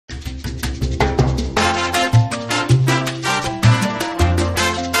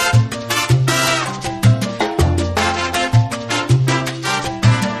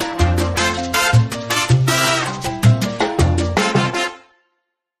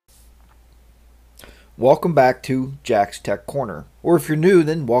Welcome back to Jack's Tech Corner. Or if you're new,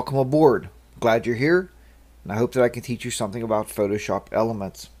 then welcome aboard. Glad you're here, and I hope that I can teach you something about Photoshop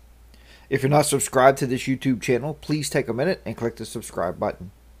elements. If you're not subscribed to this YouTube channel, please take a minute and click the subscribe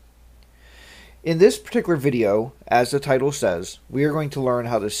button. In this particular video, as the title says, we are going to learn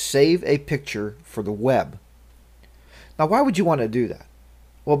how to save a picture for the web. Now, why would you want to do that?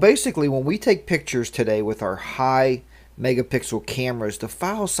 Well, basically, when we take pictures today with our high megapixel cameras, the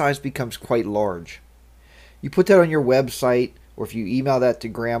file size becomes quite large. You put that on your website, or if you email that to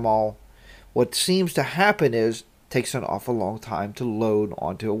grandma, what seems to happen is it takes an awful long time to load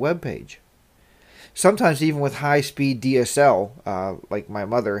onto a web page. Sometimes even with high-speed DSL, like my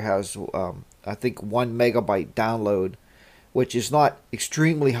mother has, I think 1 megabyte download, which is not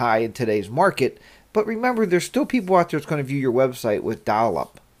extremely high in today's market. But remember, there's still people out there that's going to view your website with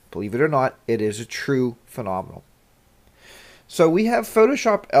dial-up. Believe it or not, it is a true phenomenon. So we have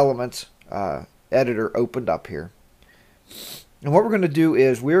Photoshop Elements editor opened up here. And what we're going to do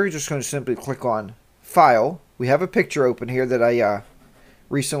is we're just going to simply click on File. We have a picture open here that I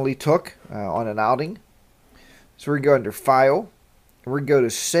recently took on an outing. So we're going to go under File, and we're going to go to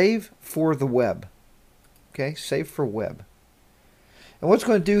Save for the Web. Okay, Save for Web. And what's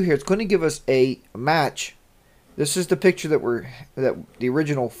going to do here, it's going to give us a match. This is the picture that the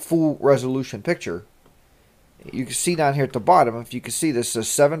original full resolution picture. You can see down here at the bottom, if you can see, this is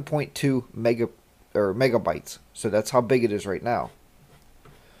 7.2 megabytes. So that's how big it is right now.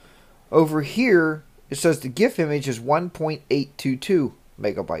 Over here, it says the GIF image is 1.822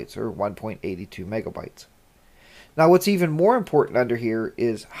 megabytes or 1.82 megabytes. Now, what's even more important under here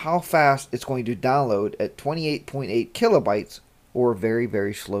is how fast it's going to download at 28.8 kilobytes or a very,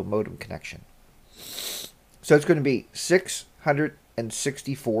 very slow modem connection. So it's going to be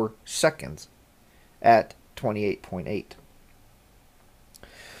 664 seconds at 28.8.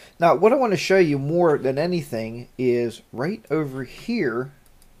 Now, what I want to show you more than anything is right over here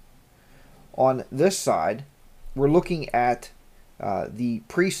on this side, we're looking at the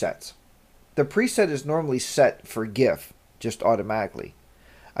presets. The preset is normally set for GIF, just automatically.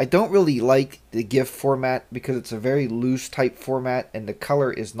 I don't really like the GIF format because it's a very loose type format and the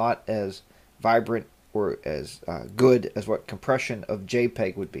color is not as vibrant or as good as what compression of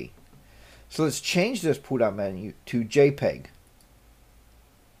JPEG would be. So let's change this pull-down menu to JPEG.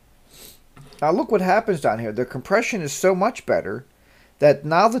 Now look what happens down here. The compression is so much better that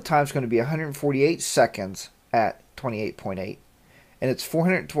now the time is going to be 148 seconds at 28.8 and it's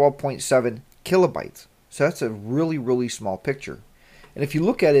 412.7 kilobytes. So that's a really, really small picture. And if you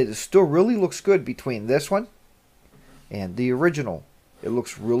look at it, it still really looks good between this one and the original. It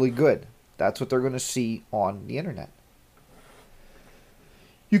looks really good. That's what they're going to see on the internet.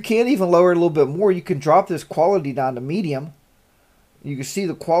 You can even lower it a little bit more. You can drop this quality down to medium. You can see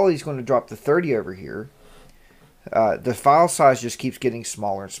the quality is going to drop to 30 over here. The file size just keeps getting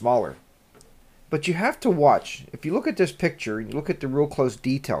smaller and smaller. But you have to watch. If you look at this picture and you look at the real close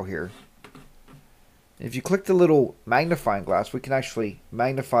detail here, if you click the little magnifying glass, we can actually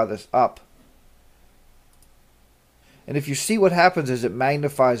magnify this up. And if you see what happens is it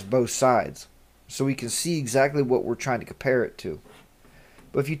magnifies both sides. So we can see exactly what we're trying to compare it to.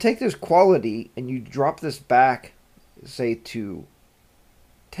 But if you take this quality and you drop this back, say to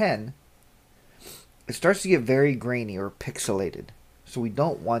 10, it starts to get very grainy or pixelated. So we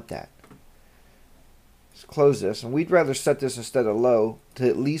don't want that. Let's close this. And we'd rather set this instead of low to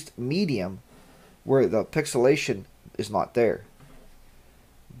at least medium, where the pixelation is not there.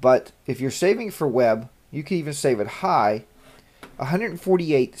 But if you're saving for web, you can even save it high,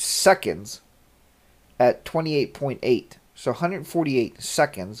 148 seconds at 28.8. So 148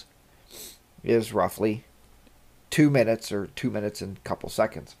 seconds is roughly 2 minutes or 2 minutes and a couple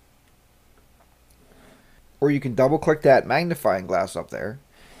seconds. Or you can double click that magnifying glass up there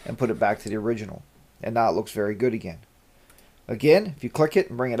and put it back to the original. And now it looks very good again. Again, if you click it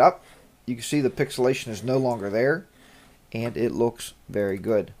and bring it up, you can see the pixelation is no longer there, and it looks very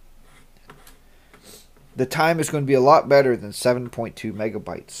good. The time is going to be a lot better than 7.2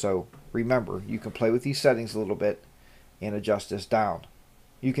 megabytes. So remember, you can play with these settings a little bit and adjust this down.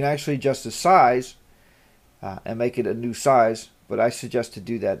 You can actually adjust the size and make it a new size, but I suggest to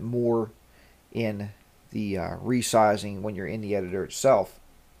do that more in the resizing when you're in the editor itself.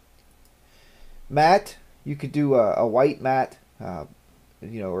 Matte, you could do a white matte,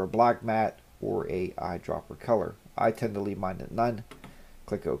 or a black matte, or a eyedropper color. I tend to leave mine at none.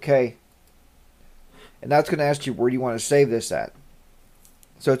 Click OK. And that's going to ask you where do you want to save this at.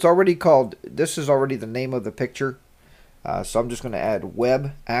 So it's already called, this is already the name of the picture. So I'm just going to add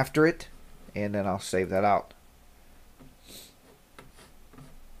web after it, and then I'll save that out.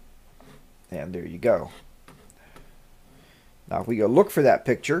 And there you go. Now if we go look for that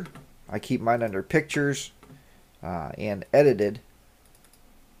picture, I keep mine under pictures and edited.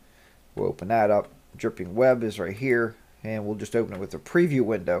 We'll open that up. Dripping Web is right here, and we'll just open it with a preview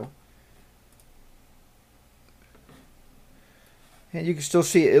window. And you can still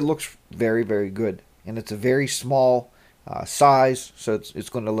see it looks very, very good. And it's a very small size, so it's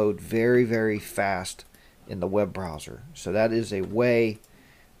going to load very, very fast in the web browser. So that is a way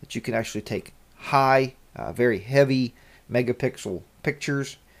that you can actually take high, very heavy megapixel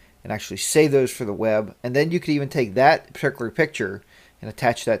pictures and actually save those for the web. And then you could even take that particular picture and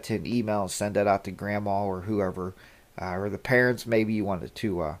attach that to an email and send that out to grandma or whoever, or the parents. Maybe you wanted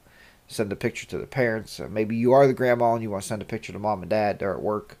to send a picture to the parents. Maybe you are the grandma and you want to send a picture to mom and dad. They're at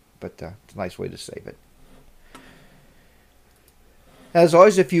work, but it's a nice way to save it. As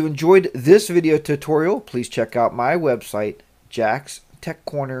always, if you enjoyed this video tutorial, please check out my website,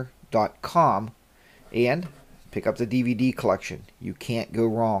 jackstechcorner.com, and pick up the DVD collection. You can't go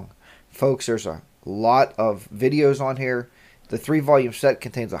wrong. Folks, there's a lot of videos on here. The 3-volume set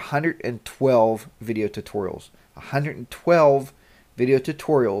contains 112 video tutorials. 112 video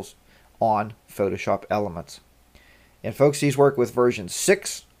tutorials on Photoshop Elements. And folks, these work with version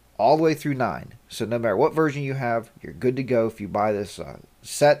 6 all the way through 9. So no matter what version you have, you're good to go if you buy this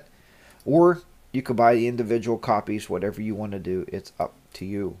set. Or you could buy the individual copies, whatever you want to do. It's up to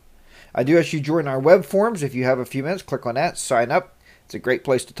you. I do ask you to join our web forums. If you have a few minutes, click on that, sign up. It's a great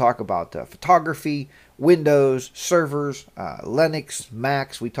place to talk about photography, Windows, servers, Linux,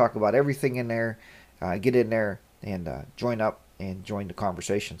 Macs. We talk about everything in there. Get in there and join up and join the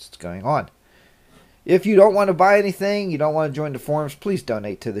conversations that's going on. If you don't want to buy anything, you don't want to join the forums, please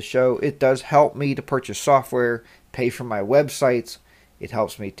donate to the show. It does help me to purchase software, pay for my websites. It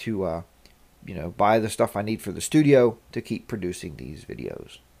helps me to buy the stuff I need for the studio to keep producing these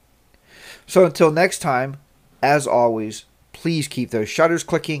videos. So until next time, as always, please keep those shutters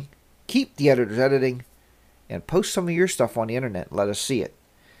clicking, keep the editors editing, and post some of your stuff on the internet and let us see it.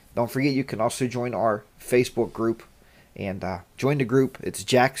 Don't forget you can also join our Facebook group and join the group. It's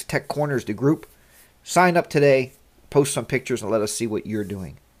Jack's Tech Corners, the group. Sign up today, post some pictures, and let us see what you're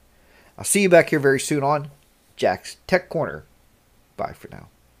doing. I'll see you back here very soon on Jack's Tech Corner. Bye for now.